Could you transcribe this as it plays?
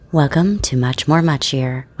Welcome to Much More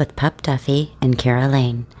Muchier with Pup Duffy and Kara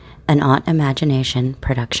Lane, an Aunt Imagination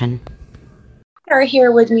production. We are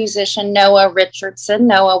here with musician Noah Richardson.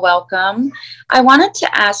 Noah, welcome. I wanted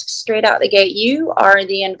to ask straight out the gate, you are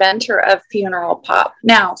the inventor of funeral pop.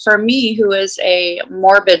 Now, for me, who is a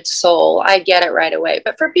morbid soul, I get it right away.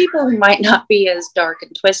 But for people who might not be as dark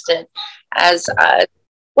and twisted as us,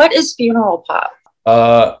 what is funeral pop?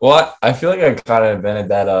 Well, I feel like I kind of invented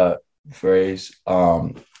that phrase.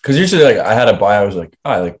 Because usually, like, I had a bio, I was like, oh,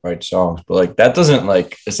 I like write songs, but like that doesn't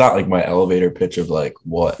like it's not like my elevator pitch of like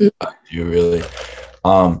what I do really.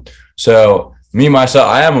 So me myself,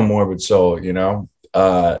 I am a morbid soul, you know.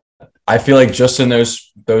 I feel like just in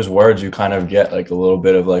those words, you kind of get like a little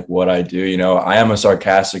bit of like what I do. You know, I am a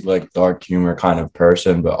sarcastic, like dark humor kind of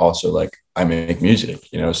person, but also like I make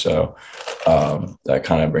music, you know. So that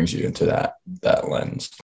kind of brings you into that lens.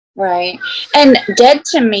 Right. And Dead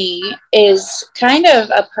to Me is kind of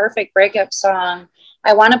a perfect breakup song.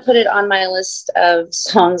 I want to put it on my list of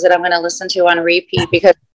songs that I'm going to listen to on repeat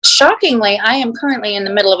because shockingly, I am currently in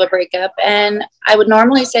the middle of a breakup and I would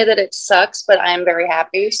normally say that it sucks, but I am very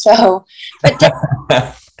happy. So, but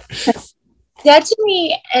Dead to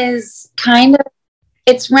Me is kind of,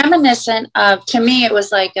 it's reminiscent of, to me, it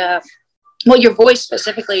was like well, your voice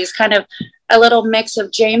specifically is kind of a little mix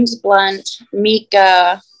of James Blunt,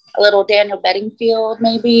 Mika, a little Daniel Bedingfield,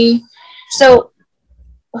 maybe. So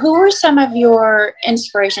who were some of your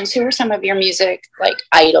inspirations? Who were some of your music, like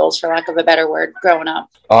idols, for lack of a better word, growing up?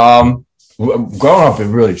 Growing up, it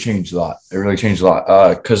really changed a lot.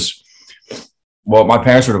 Because, well, my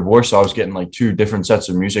parents were divorced, so I was getting like two different sets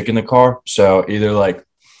of music in the car. So either like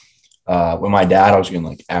with my dad, I was getting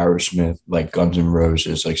like Aerosmith, like Guns N'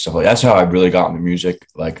 Roses, like stuff like that. That's how I really got into music.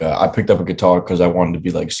 Like I picked up a guitar because I wanted to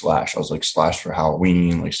be like Slash. I was like Slash for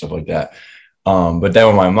Halloween, like stuff like that. But then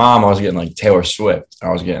with my mom, I was getting like Taylor Swift. I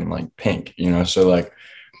was getting like Pink, you know. So like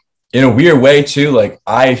in a weird way too, like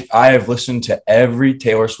I have listened to every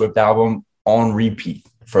Taylor Swift album on repeat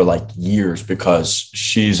for like years because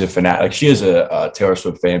she's a fanatic. Like she has a Taylor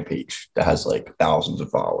Swift fan page that has like thousands of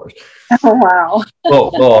followers. Oh, wow.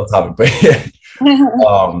 well, off topic,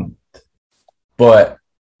 but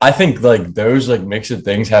I think like those like mix of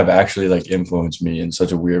things have actually like influenced me in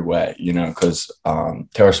such a weird way, you know, because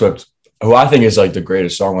Taylor Swift, who I think is like the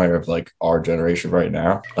greatest songwriter of like our generation right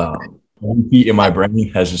now, repeat in my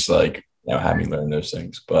brain has just like, you know, had me learn those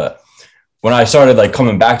things. But when I started like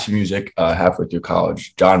coming back to music halfway through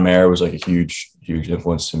college, John Mayer was like a huge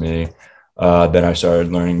influence to me. Then I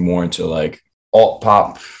started learning more into like alt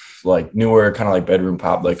pop, like newer kind of like bedroom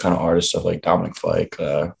pop, like kind of artists, stuff like Dominic Fike,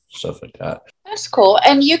 stuff like that. That's cool.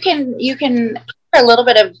 And you can hear a little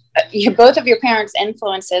bit of both of your parents'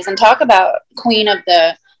 influences and talk about Queen of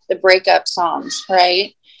the breakup songs,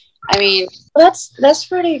 right? I mean, that's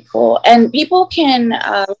pretty cool. And people can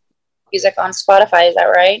music on Spotify, is that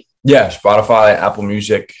right? Yeah, Spotify, Apple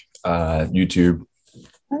Music, YouTube.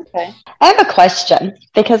 Okay. I have a question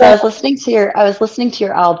because I was listening to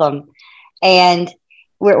your album, and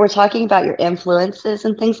we're talking about your influences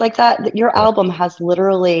and things like that. Your album has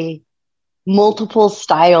literally multiple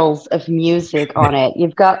styles of music on it.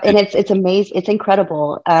 You've got, and it's amazing. It's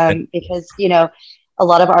incredible because, you know, a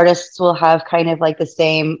lot of artists will have kind of like the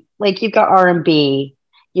same, like you've got R&B,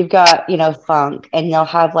 you've got, you know, funk, and they'll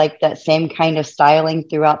have like that same kind of styling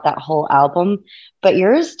throughout that whole album. But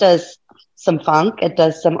yours does some funk, it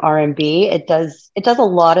does some R&B, it does a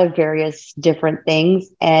lot of various different things.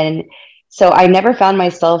 And so I never found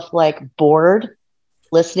myself like bored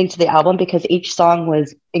listening to the album because each song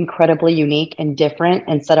was incredibly unique and different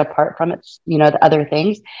and set apart from its, you know, the other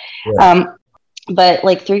things. Yeah. But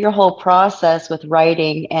like through your whole process with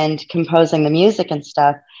writing and composing the music and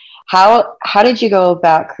stuff, how did you go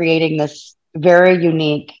about creating this very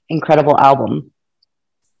unique, incredible album?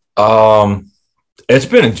 It's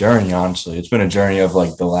been a journey, honestly. It's been a journey of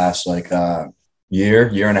like the last like year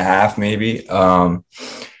and a half, maybe. And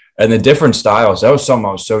the different styles, that was something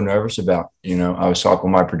I was so nervous about. You know, I was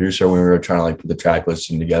talking with my producer when we were trying to like put the track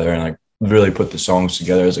listing together and like really put the songs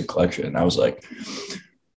together as a collection. And I was like,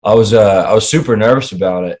 I was super nervous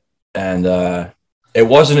about it. And it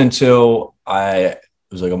wasn't until it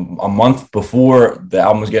was like a month before the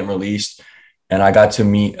album was getting released, and I got to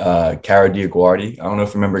meet Cara DioGuardi. I don't know if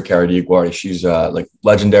you remember Cara DioGuardi. She's like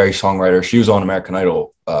legendary songwriter. She was on American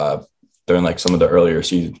Idol during like some of the earlier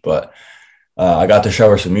seasons, but I got to show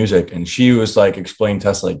her some music, and she was like explaining to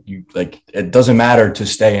us like, you like, it doesn't matter to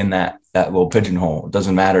stay in that little pigeonhole. It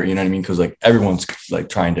doesn't matter, you know what I mean? Because like everyone's like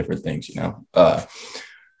trying different things, you know.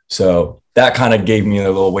 So that kind of gave me a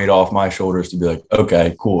little weight off my shoulders to be like,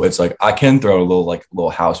 okay, cool. It's like I can throw a little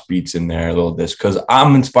house beats in there, a little this, because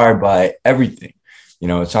I'm inspired by everything. You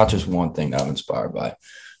know, it's not just one thing that I'm inspired by.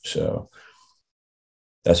 So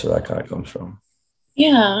that's where that kind of comes from.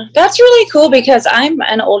 Yeah, that's really cool because I'm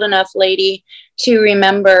an old enough lady to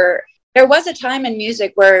remember there was a time in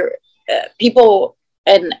music where people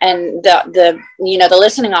and the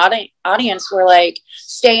listening audience were like,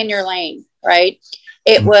 stay in your lane, right?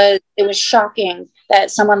 It was shocking that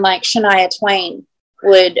someone like Shania Twain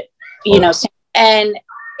would, sing. And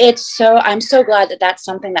I'm so glad that that's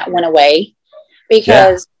something that went away,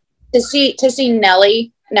 because to see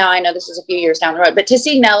Nelly, now I know this is a few years down the road, but to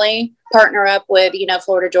see Nelly partner up with,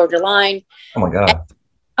 Florida Georgia Line. Oh my God.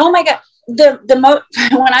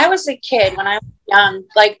 When I was a kid, when I was young,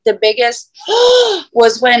 like the biggest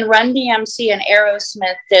was when Run DMC and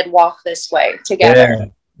Aerosmith did Walk This Way together.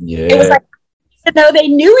 Yeah. It was like, they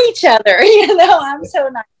knew each other, I'm so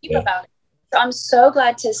naive about it. So I'm so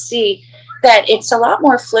glad to see that it's a lot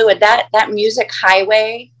more fluid, that music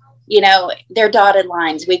highway, they're dotted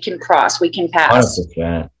lines. We can cross, we can pass.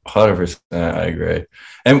 100%. I agree.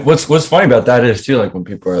 And what's funny about that is too, like when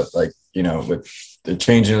people are like, with the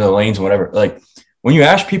changing of the lanes and whatever, like when you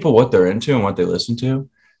ask people what they're into and what they listen to,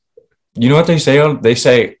 you know what they say? They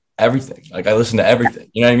say everything. Like I listen to everything,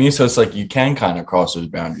 you know what I mean? So it's like, you can kind of cross those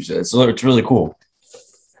boundaries. It's really cool.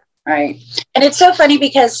 Right. And it's so funny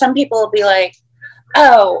because some people will be like,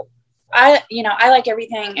 oh, I like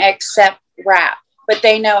everything except rap, but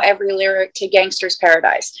they know every lyric to Gangster's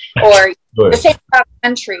Paradise or the same about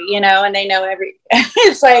country, and they know every,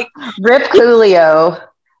 it's like Rip Coolio.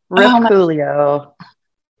 Coolio.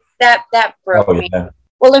 That broke me. Yeah.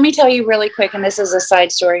 Well, let me tell you really quick, and this is a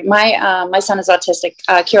side story. My son is autistic.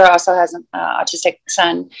 Kira also has an autistic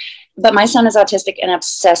son, but my son is autistic and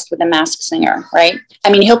obsessed with The Masked Singer, right?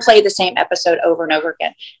 I mean, he'll play the same episode over and over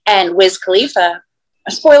again. And Wiz Khalifa,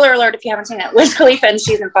 spoiler alert if you haven't seen it, Wiz Khalifa in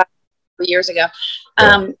season 5 years ago,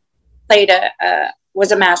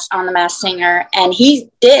 was on The Masked Singer, and he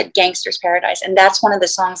did Gangster's Paradise, and that's one of the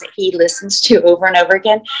songs that he listens to over and over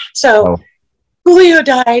again. So Julio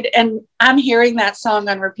died, and I'm hearing that song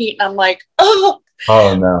on repeat, and I'm like, oh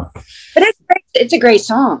no. But it's a great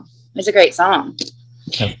song. It's a great song.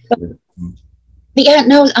 But yeah,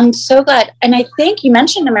 no, I'm so glad. And I think you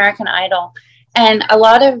mentioned American Idol, and a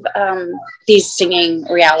lot of these singing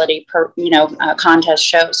reality contest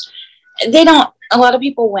shows, a lot of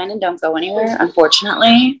people win and don't go anywhere,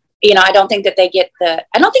 unfortunately. I don't think they get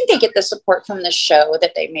the support from the show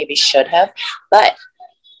that they maybe should have. But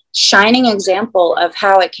shining example of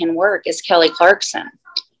how it can work is Kelly Clarkson.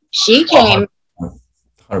 She came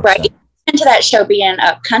 100%. right into that show being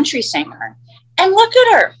a country singer. And look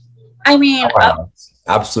at her. I mean,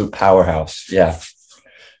 absolute powerhouse. Yeah.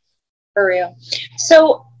 For real.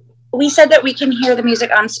 So we said that we can hear the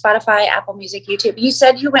music on Spotify, Apple Music, YouTube. You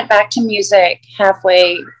said you went back to music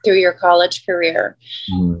halfway through your college career.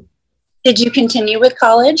 Mm-hmm. Did you continue with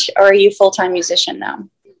college, or are you a full-time musician now?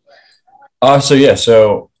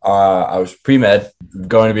 So I was pre-med,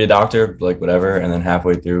 going to be a doctor, like whatever. And then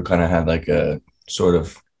halfway through kind of had like a sort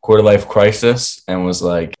of quarter life crisis and was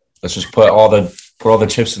like, let's just put all the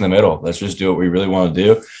chips in the middle. Let's just do what we really want to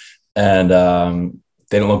do. And,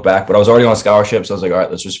 didn't look back, but I was already on scholarship. So I was like, all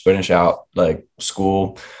right, let's just finish out like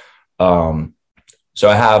school. So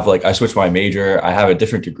I switched my major. I have a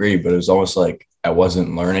different degree, but it was almost like I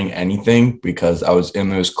wasn't learning anything because I was in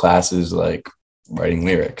those classes, like writing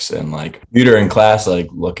lyrics and like computer in class, like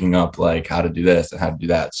looking up like how to do this and how to do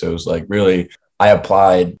that. So it was like really, I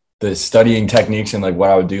applied the studying techniques and like what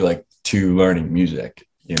I would do like to learning music,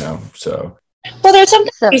 so. Well, there's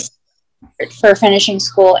something for finishing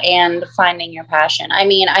school and finding your passion. I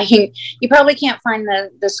mean, you probably can't find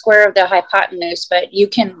the square of the hypotenuse, but you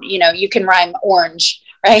can rhyme orange,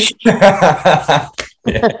 right?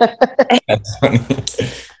 That's funny.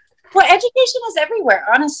 Well, education is everywhere,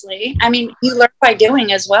 honestly. I mean, you learn by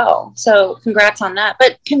doing as well. So congrats on that.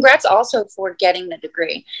 But congrats also for getting the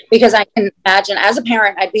degree, because I can imagine as a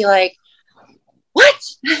parent, I'd be like, what?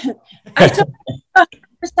 I took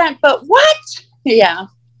 100%, but what? Yeah.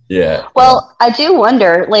 Yeah. Well, I do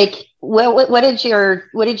wonder, like, what did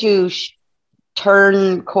you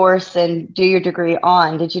turn course and do your degree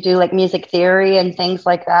on? Did you do like music theory and things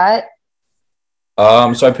like that?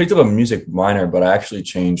 So I picked up a music minor, but I actually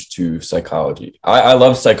changed to psychology. I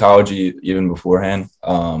love psychology even beforehand.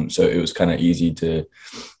 So it was kind of easy to,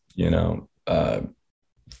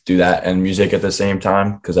 do that and music at the same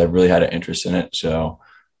time because I really had an interest in it. So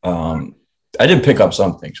I did pick up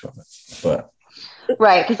some things from it, but.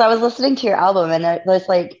 Right, because I was listening to your album and there's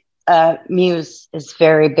like Muse is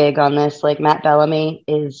very big on this. Like Matt Bellamy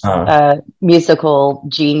is Uh, a musical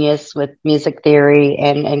genius with music theory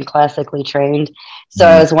and classically trained. So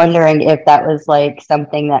I mm. was wondering if that was like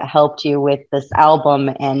something that helped you with this album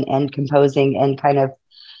and composing and kind of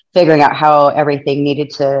figuring out how everything needed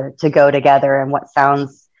to go together and what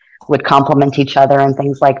sounds would complement each other and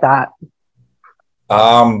things like that.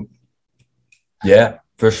 Yeah,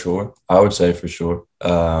 for sure. I would say for sure.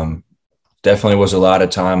 Definitely was a lot of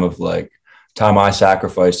time I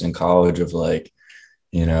sacrificed in college of like,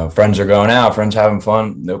 friends are going out, friends having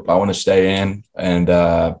fun. Nope. I want to stay in and,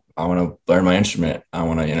 I want to learn my instrument. I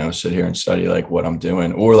want to, sit here and study like what I'm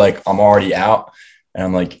doing, or like I'm already out and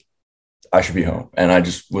I'm like, I should be home. And I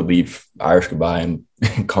just would leave Irish Goodbye and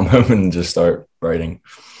come home and just start writing.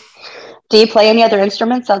 Do you play any other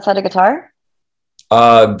instruments outside of guitar?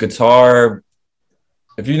 Guitar.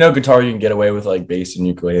 If you know guitar, you can get away with like bass and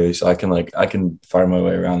ukulele. So I can find my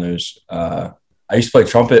way around those. I used to play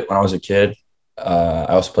trumpet when I was a kid. I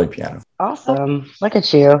also played piano. Awesome. Look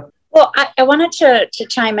at you. Well, I wanted to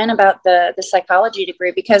chime in about the psychology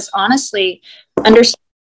degree, because honestly, understanding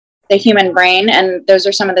the human brain, and those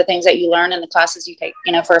are some of the things that you learn in the classes you take,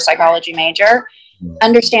 for a psychology major,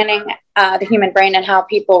 understanding the human brain and how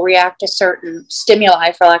people react to certain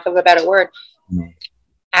stimuli, for lack of a better word,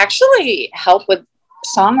 actually help with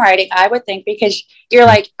songwriting, I would think, because you're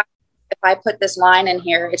like, if I put this line in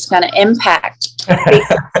here, it's going to impact,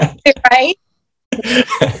 right?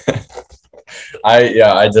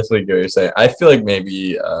 I definitely get what you're saying. I feel like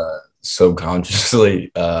maybe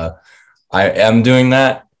subconsciously I am doing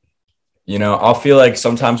that. I'll feel like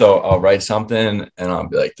sometimes I'll write something and I'll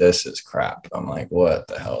be like, this is crap. I'm like, what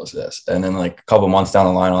the hell is this? And then like a couple months down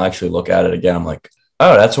the line, I'll actually look at it again. I'm like,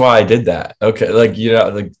 oh, that's why I did that. Okay. Like,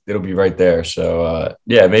 like it'll be right there. So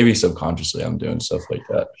yeah, maybe subconsciously I'm doing stuff like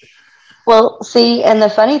that. Well, see, and the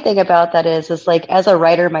funny thing about that is like, as a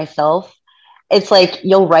writer myself, it's like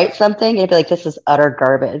you'll write something and be like, this is utter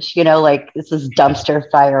garbage, like this is dumpster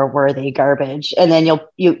fire worthy garbage. And then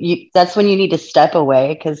you that's when you need to step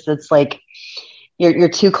away, because it's like you're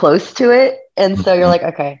too close to it. And so you're like,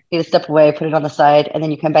 okay, I need to step away, put it on the side. And then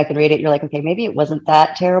you come back and read it. You're like, okay, maybe it wasn't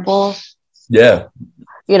that terrible. Yeah.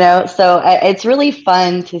 So it's really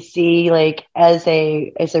fun to see, like, as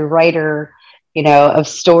a writer, of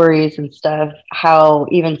stories and stuff, how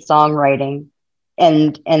even songwriting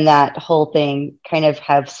and that whole thing kind of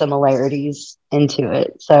have similarities into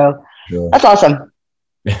it. So Sure. That's awesome.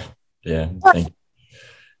 Yeah. Thank you.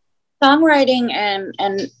 Songwriting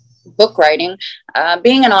and book writing,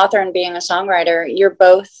 being an author and being a songwriter, you're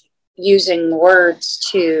both using words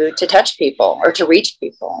to touch people or to reach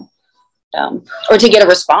people, or to get a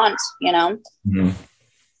response, Mm-hmm.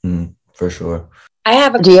 Mm-hmm. For sure.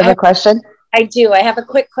 Do you have a question? I do. I have a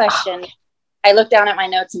quick question. I looked down at my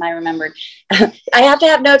notes and I remembered. I have to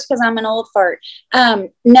have notes because I'm an old fart.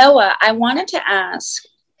 Noah, I wanted to ask,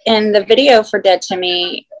 in the video for Dead to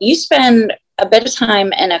Me, you spend a bit of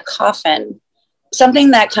time in a coffin,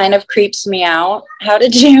 something that kind of creeps me out.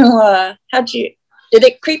 Did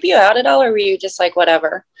it creep you out at all, or were you just like,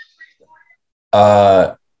 whatever?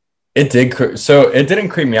 It did. So it didn't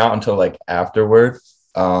creep me out until like afterward.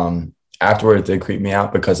 Afterward, it did creep me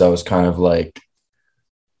out because I was kind of like,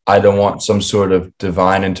 I don't want some sort of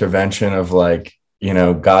divine intervention of like,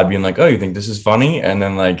 God being like, oh, you think this is funny? And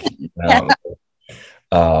then like, I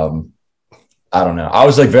don't know. I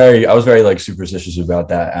was very like superstitious about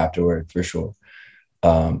that afterward, for sure.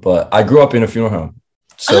 But I grew up in a funeral home.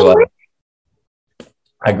 So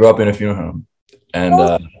I grew up in a funeral home,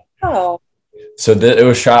 and so it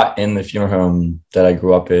was shot in the funeral home that I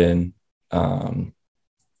grew up in.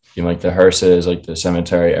 Like the hearses, like the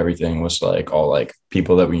cemetery, everything was like all like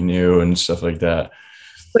people that we knew and stuff like that.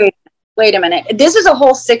 Wait a minute. This is a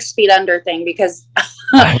whole 6 Feet Under thing, because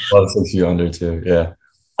I love 6 Feet Under too. Yeah.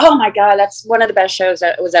 Oh my God, that's one of the best shows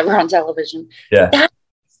that was ever on television. Yeah.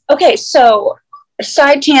 Okay, so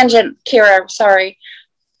side tangent, Kira, sorry.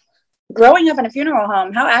 Growing up in a funeral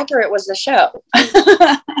home, how accurate was the show?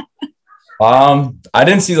 I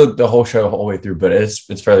didn't see the whole show all the way through, but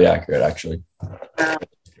it's fairly accurate, actually.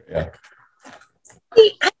 Yeah.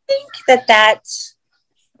 I think that's,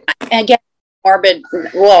 again, morbid.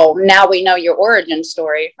 Well, now we know your origin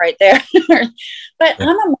story right there. But I'm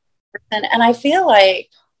a person, and I feel like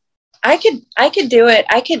I could do it.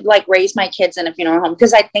 I could like raise my kids in a funeral home,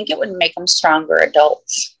 because I think it would make them stronger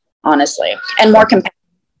adults, honestly, and more compassionate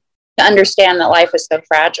to understand that life is so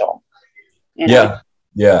fragile. Yeah.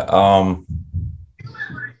 I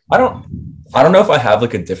don't know if I have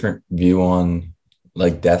like a different view on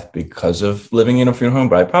like death because of living in a funeral home,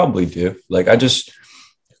 but I probably do. Like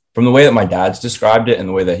from the way that my dad's described it and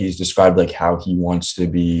the way that he's described like how he wants to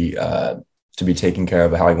be taken care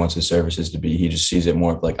of, how he wants his services to be, he just sees it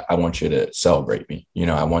more like, I want you to celebrate me.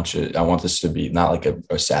 I want this to be not like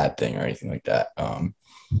a sad thing or anything like that.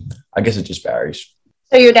 I guess it just varies.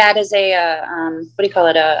 So your dad is a what do you call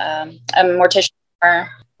it? A mortician or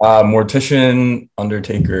mortician,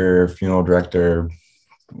 undertaker, funeral director.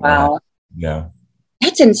 Wow. Yeah.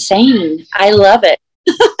 That's insane. I love it.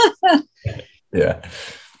 Yeah.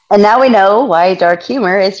 And now we know why dark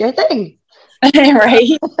humor is your thing.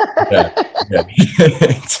 Right. Yeah.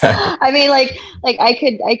 Exactly. I mean, like I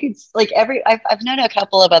could like I've known a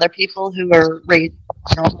couple of other people who are raised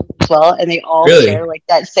as well, and they all share like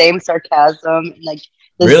that same sarcasm and like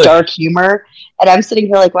this dark humor. And I'm sitting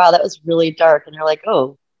here like, wow, that was really dark. And they're like,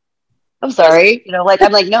 oh, I'm sorry. Like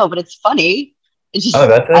I'm like, no, but it's funny. It's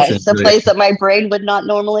just someplace that my brain would not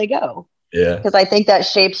normally go. Yeah. Because I think that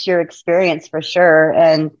shapes your experience for sure.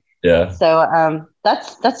 And yeah. So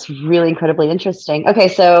that's really incredibly interesting. Okay,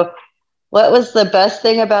 so what was the best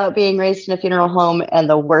thing about being raised in a funeral home and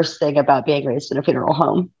the worst thing about being raised in a funeral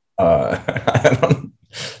home?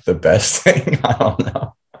 The best thing, I don't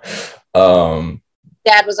know.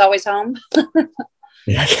 Dad was always home.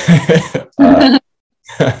 Yeah.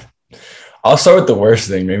 I'll start with the worst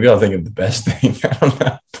thing. Maybe I'll think of the best thing. I don't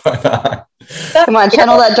know. But, come on,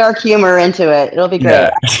 channel that dark humor into it. It'll be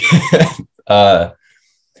great. Yeah.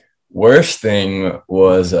 Worst thing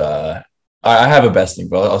was I have a best thing,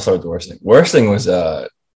 but I'll start with the worst thing. Worst thing was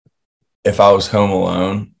if I was home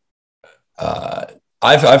alone.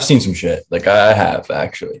 I've seen some shit. Like I have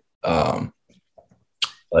actually.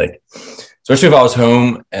 Like especially if I was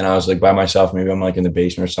home and I was like by myself, maybe I'm like in the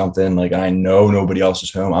basement or something. Like I know nobody else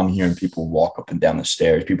is home. I'm hearing people walk up and down the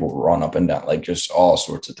stairs, people run up and down, like just all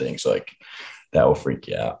sorts of things. Like that will freak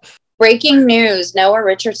you out. Breaking news: Noah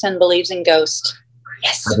Richardson believes in ghosts.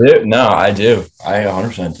 Yes. I do. No, I do. I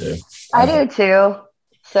 100% do. I do too.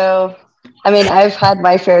 So, I mean, I've had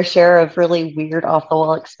my fair share of really weird off the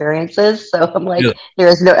wall experiences. So I'm like, there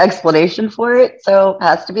is no explanation for it. So it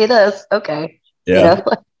has to be this. Okay. Yeah.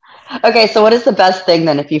 Okay. So what is the best thing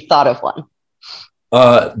then if you've thought of one?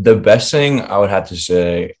 The best thing I would have to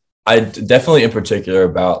say, I definitely in particular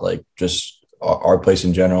about like just our place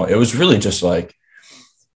in general. It was really just like,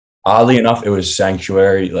 oddly enough, it was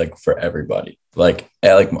sanctuary like for everybody. Like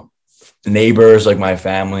neighbors, like my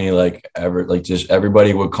family, like just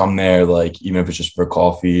everybody would come there, like even if it's just for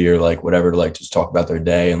coffee or like whatever, to like just talk about their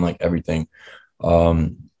day and like everything.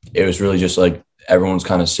 It was really just like everyone's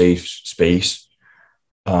kind of safe space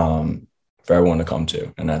for everyone to come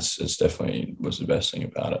to, and it's definitely was the best thing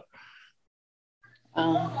about it.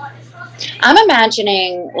 I'm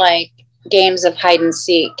imagining like games of hide and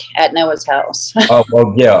seek at Noah's house. Oh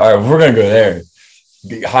well, yeah. All right, we're gonna go there.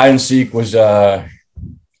 Hide and seek was fun.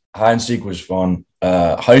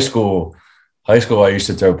 High school, I used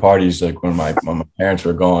to throw parties like when my parents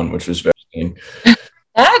were gone, which was very.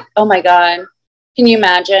 Oh my God, can you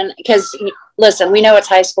imagine? Because listen, we know it's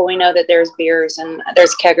high school. We know that there's beers and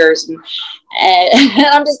there's keggers, and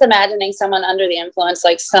I'm just imagining someone under the influence,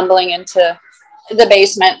 like stumbling into the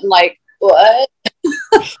basement, and like what?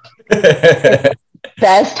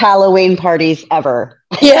 Best Halloween parties ever.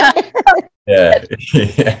 Yeah. Yeah.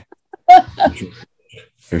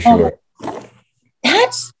 For sure.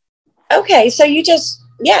 That's okay. So you just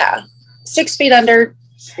 6 feet under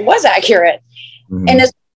was accurate. Mm-hmm. And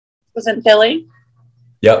this was in Philly.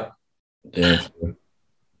 Yep. Yeah.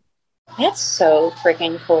 That's so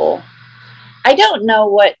freaking cool. I don't know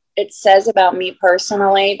what it says about me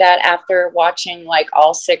personally that after watching like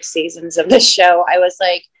all 6 seasons of this show, I was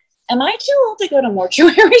like, am I too old to go to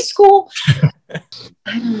mortuary school? I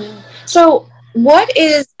don't know. So what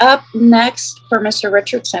is up next for Mr.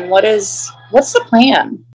 Richardson? What's the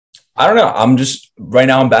plan? I don't know. Right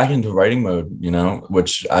now I'm back into writing mode,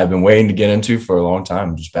 which I've been waiting to get into for a long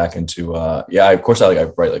time. I'm just back into, of course I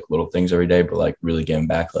write like little things every day, but like really getting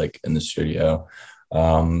back like in the studio,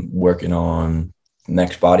 working on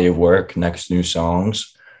next body of work, next new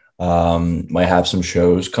songs. Might have some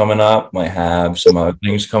shows coming up, might have some other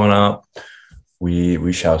things coming up.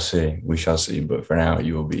 We shall see. But for now,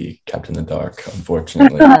 you will be kept in the dark,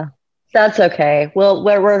 unfortunately. That's okay. Well,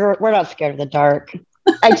 we're not scared of the dark.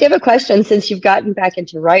 I do have a question. Since you've gotten back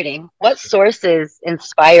into writing, what sources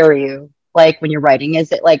inspire you? Like when you're writing,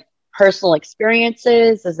 is it like personal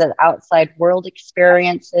experiences? Is it outside world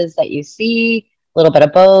experiences that you see? A little bit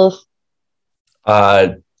of both?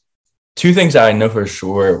 2 things that I know for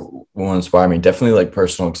sure will inspire me. Definitely like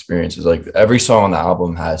personal experiences. Like every song on the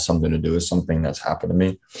album has something to do with something that's happened to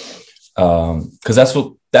me. Because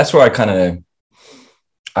that's where I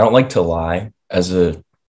don't like to lie as a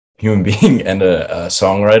human being and a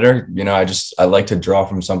songwriter. You know, I like to draw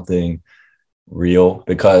from something real,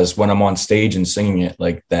 because when I'm on stage and singing it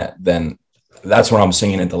like that, then that's when I'm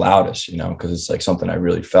singing it the loudest, you know, because it's like something I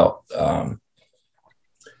really felt.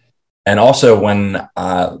 And also when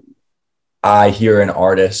I hear an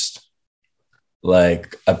artist,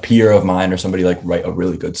 like a peer of mine or somebody, like write a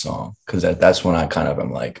really good song, because that's when I kind of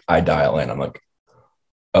am like, I dial in. I'm like,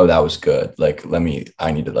 oh, that was good. Like,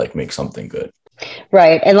 I need to like make something good.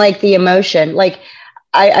 Right. And like the emotion, like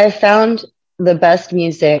I found the best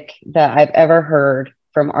music that I've ever heard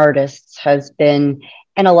from artists has been,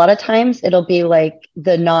 and a lot of times it'll be like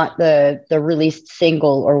not the released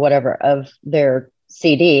single or whatever of their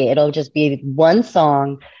CD. It'll just be one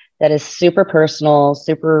song that is super personal,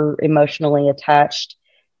 super emotionally attached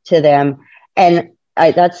to them. And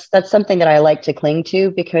that's something that I like to cling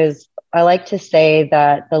to, because I like to say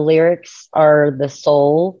that the lyrics are the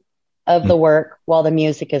soul of the work, while the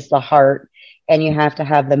music is the heart. And you have to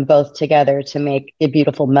have them both together to make a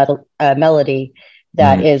beautiful melody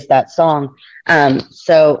that is that song.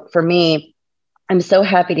 So for me, I'm so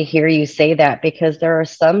happy to hear you say that, because there are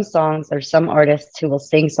some songs or some artists who will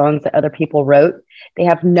sing songs that other people wrote. They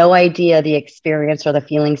have no idea the experience or the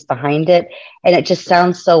feelings behind it. And it just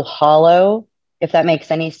sounds so hollow, if that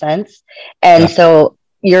makes any sense. And so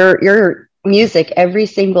your music, every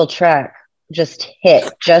single track just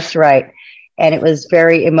hit just right. And it was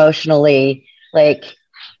very emotionally like,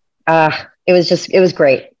 it was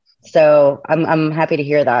great. So I'm happy to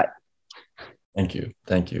hear that. Thank you.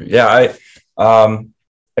 Yeah. If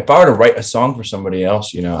I were to write a song for somebody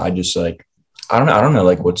else, you know, I just like, I don't know,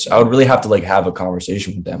 like I would really have to like have a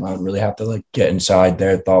conversation with them. I would really have to like get inside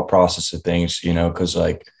their thought process of things, you know, because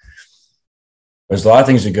like there's a lot of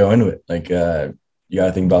things that go into it. Like you got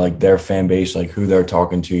to think about like their fan base, like who they're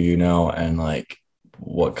talking to, you know, and like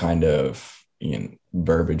what kind of, you know,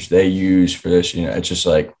 verbiage they use for this. You know, it's just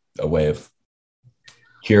like a way of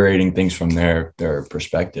curating things from their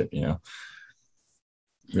perspective, you know.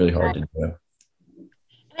 Really hard to do.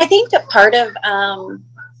 I think that part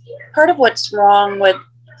of what's wrong with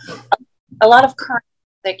a lot of current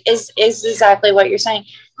music is exactly what you're saying.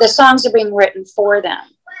 The songs are being written for them,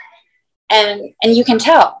 and you can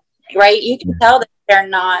tell, right? You can tell that they're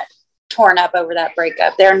not torn up over that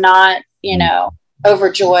breakup. They're not, you know,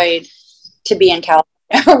 overjoyed to be in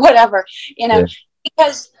California or whatever, you know,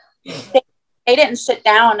 because they didn't sit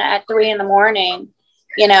down at 3 a.m,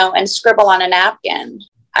 you know, and scribble on a napkin,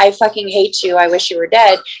 I fucking hate you, I wish you were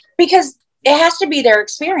dead, because it has to be their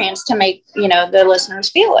experience to make, you know, the listeners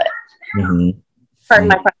feel it. Pardon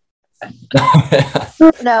my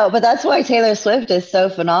No, but that's why Taylor Swift is so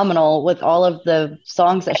phenomenal with all of the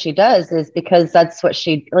songs that she does, is because that's what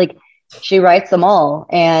she writes them all,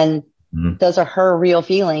 and those are her real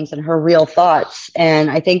feelings and her real thoughts.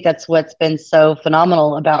 And I think that's what's been so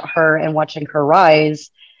phenomenal about her and watching her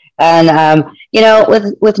rise. And you know,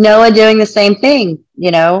 with Noah doing the same thing,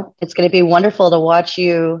 you know, it's going to be wonderful to watch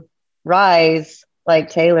you rise like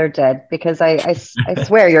Taylor did, because I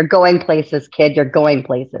swear you're going places, kid. You're going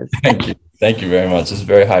places. Thank you very much. It's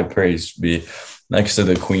very high praise to be next to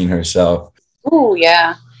the queen herself. Oh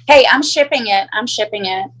yeah. Hey, I'm shipping it.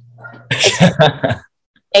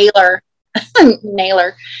 Nailer.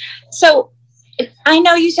 Nailer. So I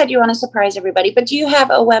know you said you want to surprise everybody, but do you have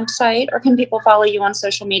a website, or can people follow you on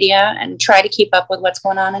social media and try to keep up with what's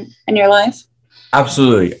going on in your life?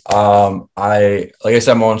 Absolutely. Like I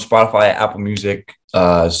said, I'm on Spotify, Apple Music.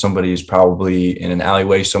 Somebody's probably in an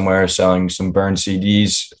alleyway somewhere selling some burned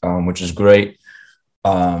CDs, which is great.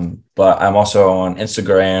 But I'm also on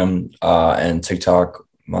Instagram and TikTok.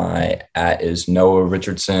 My @ is Noah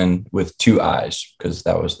Richardson with 2 I's, because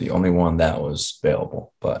that was the only one that was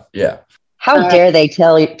available. But yeah. How dare they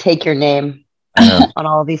take your name on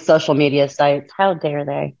all these social media sites? How dare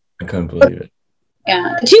they? I couldn't believe it.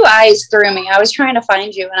 Yeah, the 2 I's threw me. I was trying to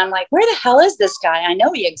find you, and I'm like, where the hell is this guy? I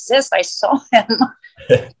know he exists. I saw him.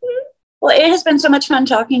 Well, it has been so much fun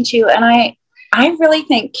talking to you, and I really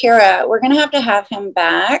think, Kira, we're going to have him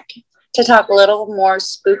back to talk a little more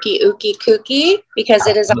spooky, ooky, kooky, because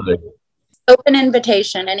it is an open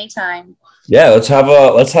invitation anytime. Yeah, let's have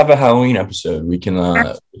a Halloween episode. We can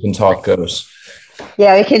talk ghosts.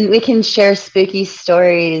 Yeah, we can share spooky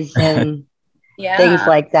stories and things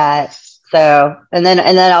like that. So, and then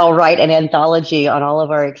I'll write an anthology on all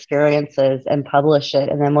of our experiences and publish it,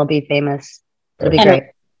 and then we'll be famous. It'll be great.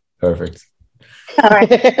 Perfect. All right.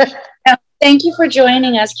 Thank you for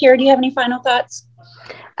joining us. Kira, do you have any final thoughts?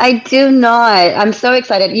 I do not. I'm so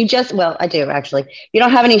excited. I do actually. You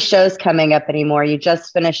don't have any shows coming up anymore. You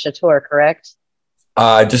just finished a tour, correct?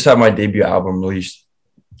 I just had my debut album release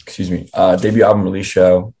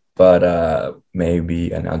show, but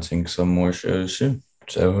maybe announcing some more shows soon.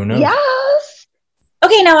 So who knows? Yes.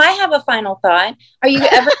 Okay, now I have a final thought. Are you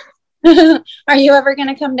ever going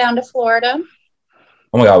to come down to Florida?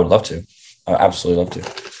 Oh my God, I would love to. I would absolutely love to.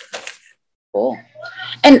 Cool.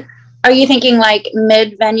 And are you thinking like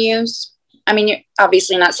mid venues? I mean, you're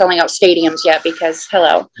obviously not selling out stadiums yet because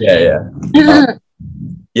hello. Yeah.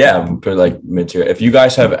 Yeah, but like mid-tier. If you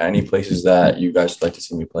guys have any places that you guys would like to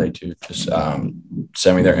see me play to, just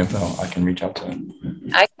send me their info. I can reach out to them.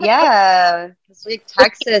 Yeah, because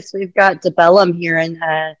Texas, we've got DeBellum here in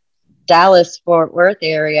Dallas, Fort Worth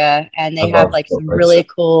area, and they have like some really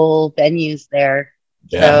cool venues there.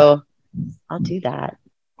 Yeah. So I'll do that.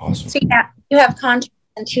 Awesome. So yeah, you have contracts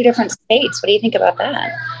in 2 different states. What do you think about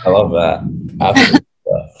that? I love that. Absolutely.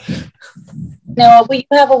 No, well,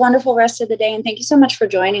 you have a wonderful rest of the day, and thank you so much for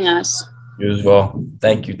joining us. You as well.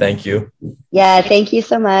 Thank you. Yeah, thank you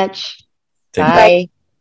so much. Take Bye.